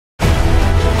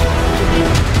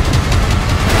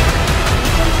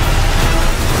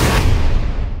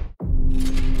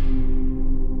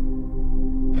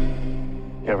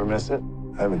miss it?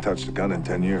 I haven't touched a gun in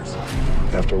 10 years.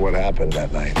 After what happened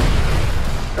that night.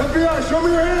 FBI, show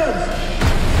me your hands!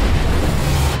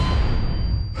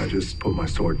 I just put my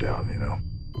sword down, you know.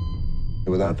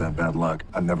 Without that bad luck,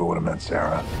 I never would have met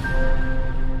Sarah.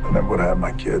 I never would have had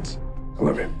my kids. I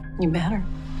love you. You better.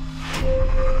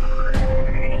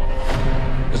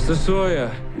 Mr.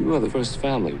 Sawyer, you are the first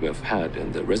family we have had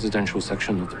in the residential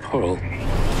section of the Pearl.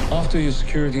 After your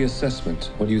security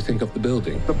assessment, what do you think of the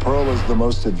building? The Pearl is the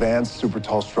most advanced super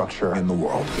tall structure in the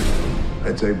world.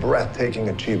 It's a breathtaking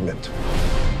achievement.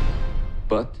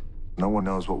 But No one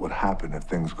knows what would happen if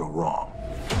things go wrong.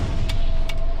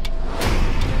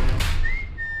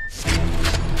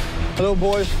 Hello,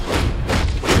 boys.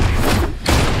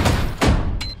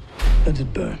 Let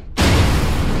it burn.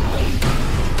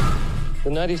 the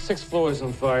 96th floor is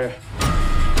on fire.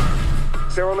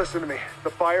 Sarah, listen to me. The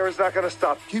fire is not gonna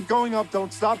stop. Keep going up.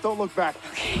 Don't stop. Don't look back.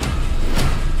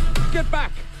 Get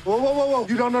back! Whoa, whoa, whoa, whoa.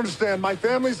 You don't understand. My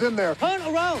family's in there. Turn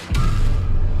around!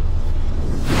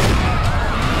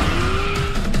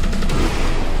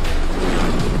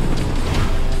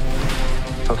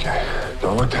 Okay,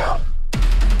 don't look down.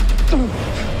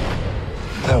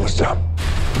 That was dumb.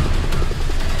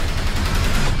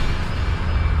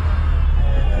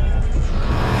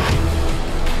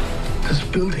 This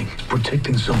building is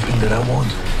protecting something that I want.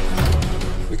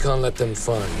 We can't let them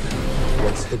find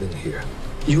what's hidden here.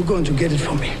 You're going to get it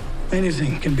from me.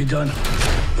 Anything can be done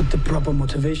with the proper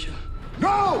motivation.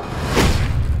 No!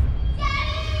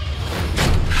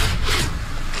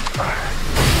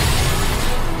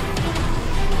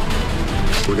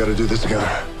 We gotta do this together.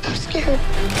 I'm scared.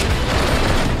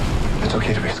 It's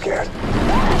okay to be scared.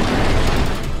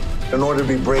 In order to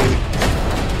be brave,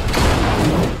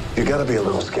 you gotta be a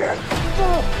little scared.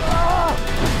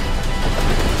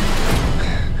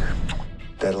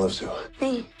 Dad loves you.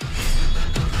 Hey.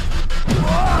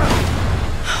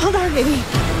 Hold on, baby.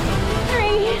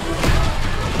 3.